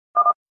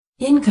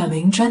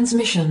Incoming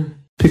transmission.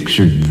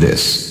 Picture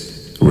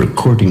this. A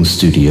recording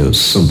studio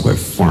somewhere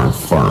far,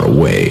 far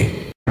away.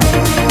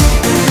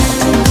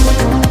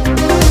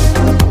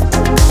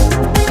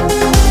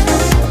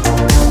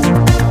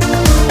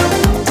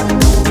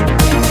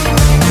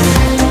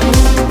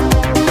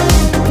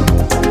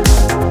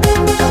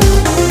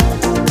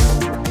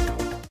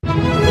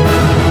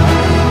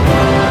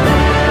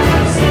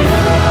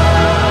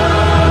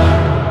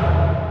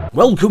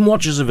 Welcome,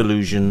 Watchers of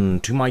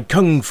Illusion, to my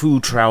Kung Fu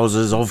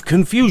trousers of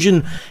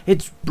confusion.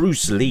 It's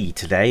Bruce Lee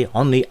today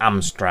on the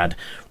Amstrad,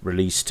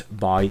 released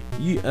by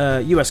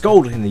US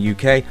Gold in the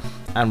UK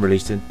and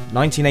released in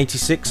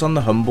 1986 on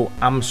the humble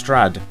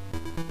Amstrad.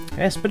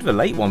 Yes, a bit of a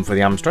late one for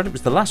the Amstrad. It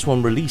was the last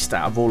one released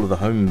out of all of the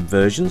home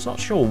versions, not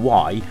sure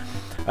why.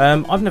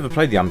 I've never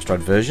played the Amstrad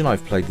version.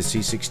 I've played the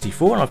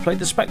C64 and I've played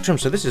the Spectrum,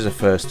 so this is a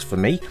first for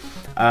me.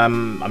 I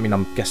mean,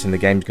 I'm guessing the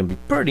game's going to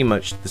be pretty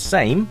much the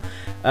same.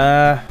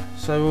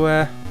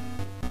 So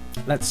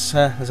let's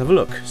have a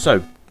look.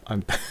 So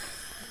I'm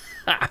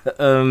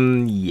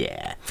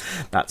yeah,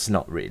 that's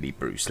not really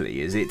Bruce Lee,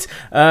 is it?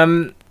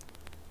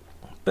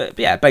 But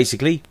yeah,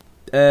 basically,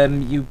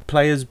 you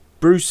play as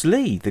Bruce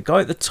Lee, the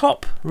guy at the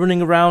top,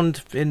 running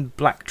around in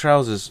black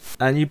trousers,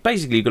 and you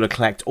basically got to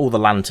collect all the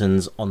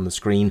lanterns on the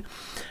screen,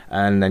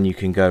 and then you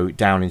can go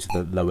down into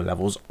the lower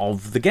levels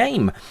of the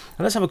game. And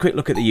let's have a quick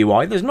look at the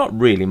UI. There's not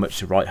really much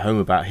to write home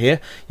about here.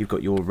 You've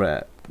got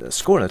your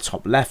score in the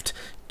top left,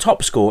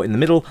 top score in the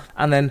middle,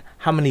 and then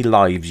how many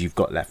lives you've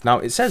got left. Now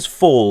it says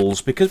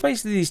falls because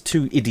basically these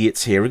two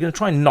idiots here are going to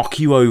try and knock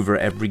you over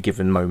at every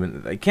given moment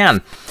that they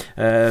can.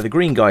 The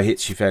green guy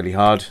hits you fairly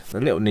hard.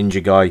 The little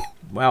ninja guy,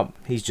 well,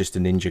 he's just a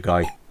ninja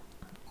guy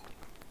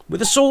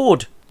with a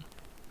sword.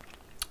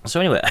 So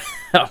anyway,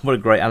 what a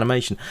great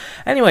animation.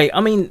 Anyway, I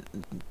mean,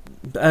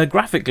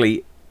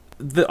 graphically,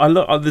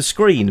 the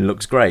screen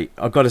looks great.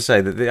 I've got to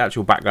say that the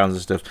actual backgrounds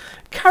and stuff,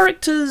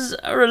 characters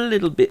are a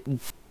little bit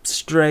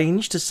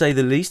strange to say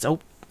the least. Oh,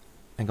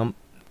 hang on.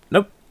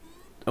 Nope.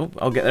 Oh,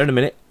 I'll get there in a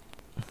minute.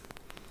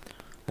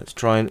 Let's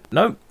try and...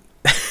 No.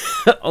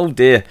 Oh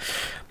dear.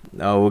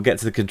 Oh, we'll get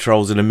to the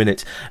controls in a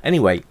minute.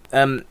 Anyway,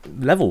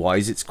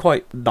 level-wise, it's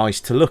quite nice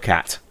to look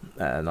at.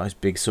 Nice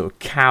big sort of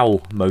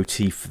cow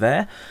motif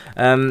there.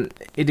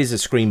 It is a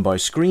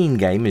screen-by-screen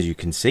game, as you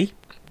can see.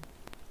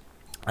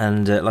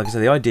 And like I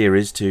said, the idea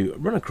is to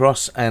run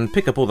across and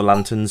pick up all the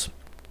lanterns,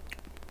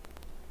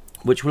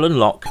 which will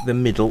unlock the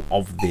middle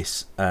of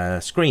this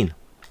screen.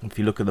 If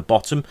you look at the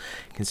bottom,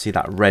 you can see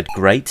that red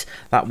grate.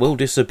 That will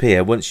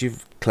disappear once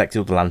you've collected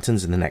all the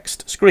lanterns in the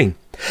next screen.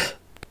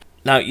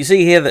 Now, you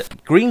see here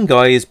that green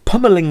guy is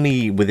pummeling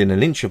me within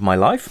an inch of my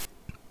life,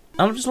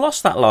 and I've just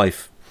lost that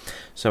life.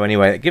 So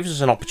anyway, it gives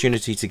us an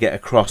opportunity to get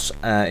across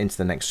into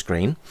the next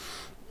screen.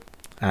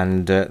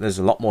 And there's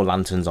a lot more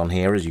lanterns on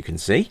here, as you can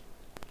see.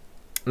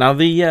 Now,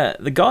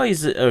 the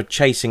guys that are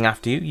chasing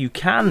after you, you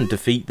can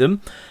defeat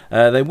them.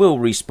 They will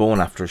respawn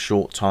after a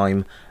short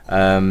time,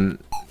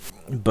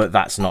 but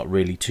that's not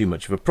really too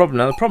much of a problem.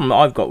 Now, the problem that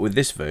I've got with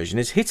this version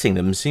is hitting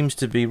them seems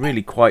to be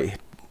really quite,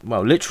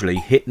 well, literally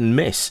hit and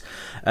miss.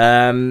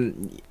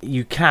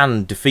 You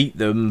can defeat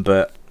them,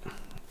 but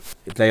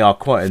they are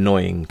quite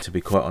annoying, to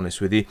be quite honest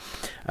with you.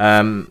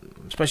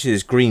 Especially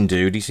this green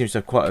dude, he seems to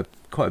have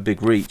quite a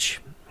big reach.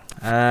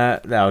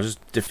 There, I just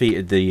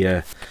defeated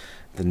the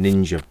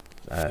ninja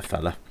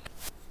fella.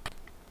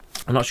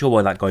 I'm not sure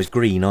why that guy's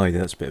green either.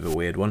 That's a bit of a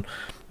weird one.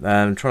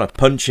 Trying to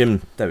punch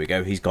him. There we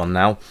go. He's gone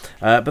now.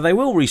 But they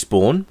will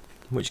respawn,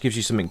 which gives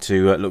you something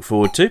to look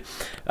forward to.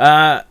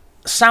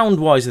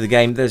 Sound-wise of the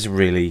game, there's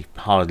really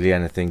hardly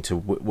anything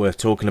worth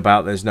talking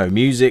about. There's no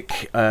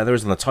music. There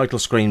is on the title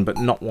screen, but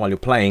not while you're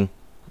playing,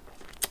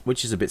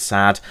 which is a bit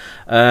sad.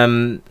 I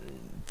mean,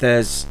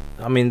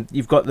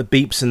 you've got the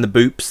beeps and the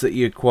boops that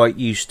you're quite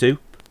used to.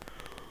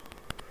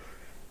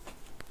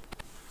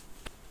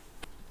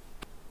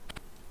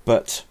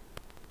 But,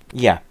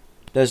 yeah,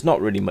 there's not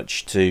really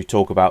much to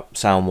talk about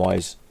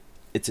sound-wise.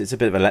 It's a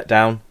bit of a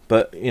letdown,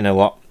 but you know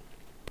what?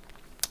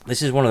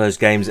 This is one of those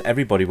games that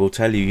everybody will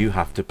tell you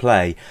have to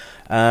play.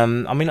 I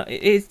mean,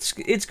 it's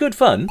good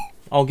fun.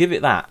 I'll give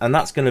it that. And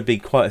that's going to be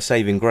quite a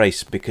saving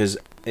grace because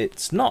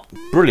it's not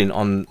brilliant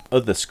on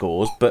other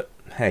scores, but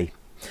hey,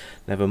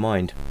 never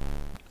mind.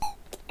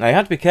 Now, you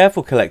have to be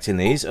careful collecting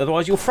these,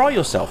 otherwise you'll fry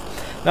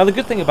yourself. Now, the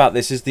good thing about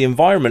this is the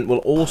environment will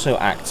also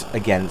act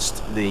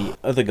against the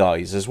other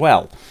guys as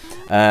well.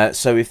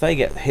 So if they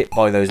get hit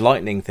by those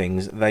lightning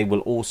things, they will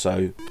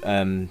also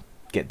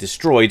get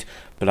destroyed.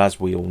 But as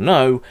we all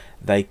know,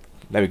 there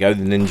we go,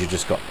 the ninja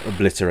just got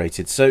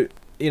obliterated. So,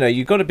 you know,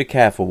 you've got to be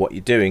careful what you're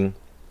doing,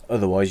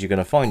 otherwise you're going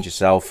to find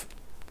yourself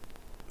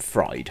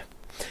fried.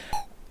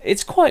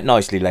 It's quite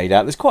nicely laid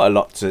out. There's quite a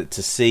lot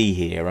to see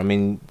here. I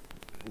mean,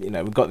 you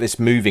know, we've got this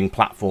moving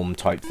platform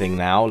type thing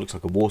now. It looks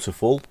like a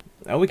waterfall.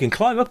 And we can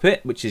climb up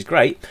it, which is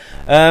great.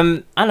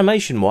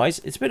 Animation-wise,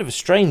 it's a bit of a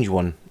strange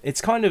one.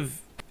 It's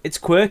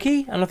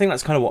quirky, and I think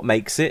that's kind of what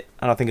makes it.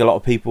 And I think a lot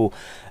of people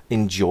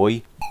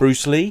enjoy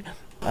Bruce Lee.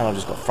 And I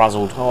just got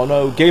frazzled. Oh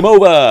no, game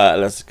over!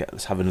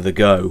 Let's have another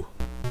go.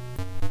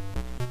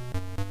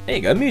 There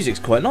you go, music's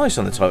quite nice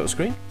on the title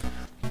screen.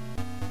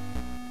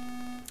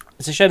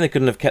 It's a shame they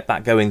couldn't have kept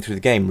that going through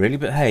the game, really,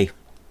 but hey,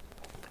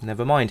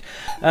 never mind.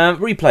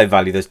 Replay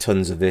value, there's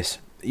tons of this.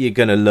 You're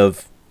going to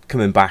love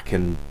coming back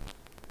and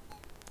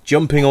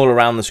jumping all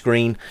around the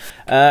screen.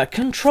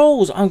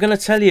 Controls, I'm going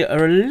to tell you,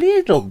 are a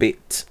little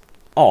bit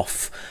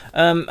off.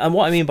 And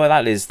what I mean by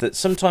that is that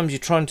sometimes you're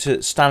trying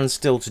to stand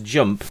still to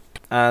jump,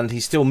 and he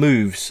still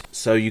moves,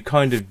 so you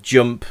kind of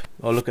jump.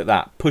 Oh, look at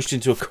that, pushed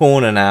into a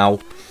corner now.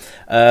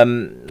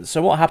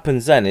 So what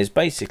happens then is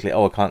basically,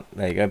 oh, I can't,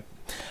 there you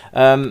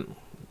go.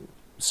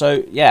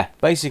 So yeah,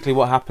 basically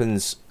what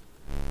happens,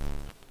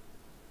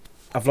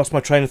 I've lost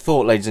my train of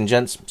thought, ladies and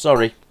gents,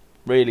 sorry,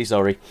 really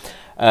sorry,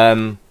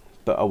 but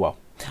oh well.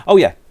 Oh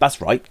yeah, that's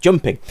right,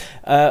 jumping.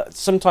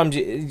 Sometimes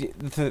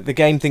the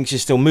game thinks you're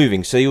still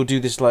moving, so you'll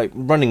do this like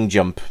running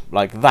jump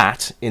like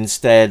that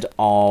instead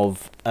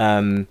of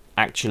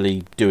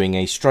actually doing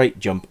a straight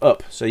jump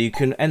up, so you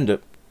can end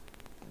up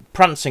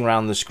prancing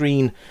around the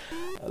screen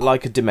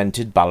like a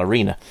demented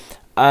ballerina.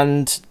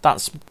 And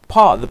that's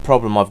part of the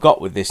problem I've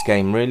got with this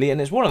game, really, and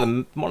it's one of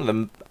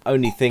the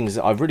only things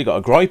that I've really got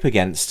a gripe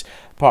against,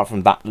 apart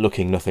from that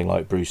looking nothing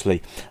like Bruce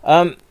Lee.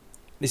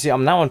 You see,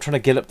 I'm trying to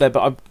get up there,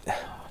 but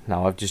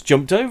I've just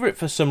jumped over it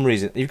for some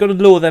reason. You've got to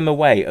lure them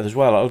away as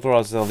well,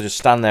 otherwise they'll just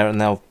stand there and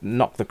they'll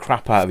knock the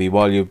crap out of you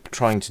while you're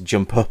trying to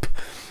jump up.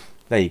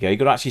 There you go. You've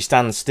got to actually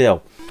stand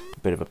still.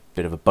 Bit of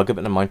a bugger,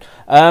 but never mind.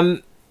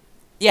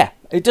 Yeah,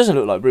 it doesn't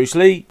look like Bruce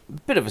Lee.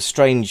 Bit of a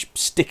strange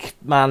stick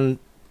man.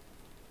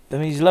 I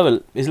mean,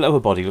 his lower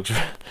body looks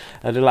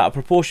a little out of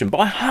proportion.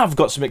 But I have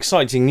got some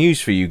exciting news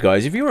for you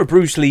guys. If you're a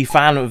Bruce Lee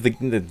fan of the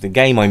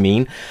game, I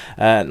mean,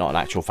 not an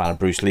actual fan of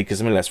Bruce Lee,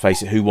 because I mean, let's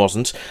face it, who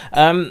wasn't?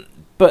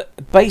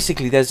 But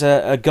basically, there's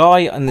a guy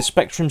in the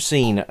Spectrum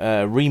scene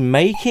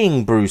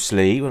remaking Bruce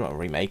Lee. Well, not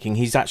remaking.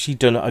 He's actually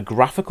done a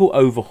graphical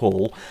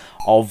overhaul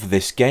of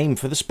this game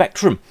for the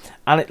Spectrum,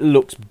 and it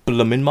looks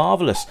blooming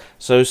marvellous.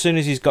 So as soon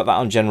as he's got that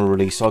on general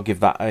release, I'll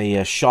give that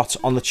a shot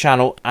on the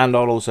channel, and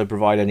I'll also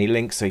provide any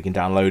links so you can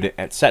download it,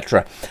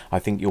 etc. I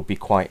think you'll be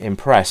quite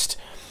impressed.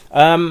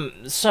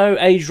 So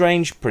age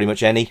range, pretty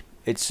much any.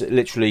 It's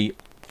literally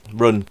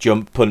run,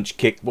 jump, punch,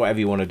 kick, whatever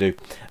you want to do.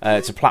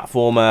 It's a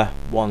platformer,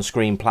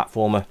 one-screen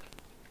platformer,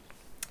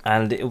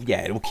 and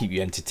it'll keep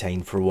you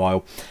entertained for a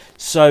while.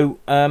 So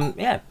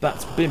yeah,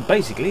 that's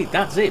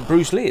it.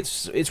 Bruce Lee.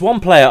 It's one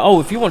player.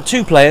 Oh, if you want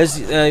two players,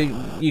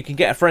 you can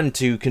get a friend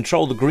to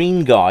control the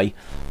green guy,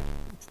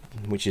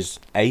 which is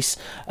Ace.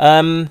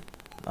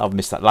 I've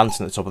missed that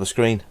lantern at the top of the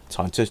screen.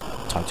 Time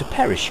to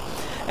perish.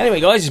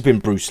 Anyway, guys, it's been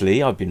Bruce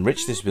Lee. I've been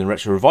Rich. This has been the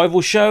Retro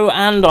Revival Show,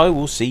 and I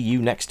will see you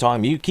next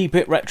time. You keep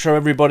it retro,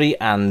 everybody,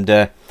 and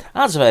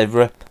as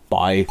ever,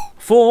 bye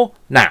for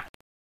now.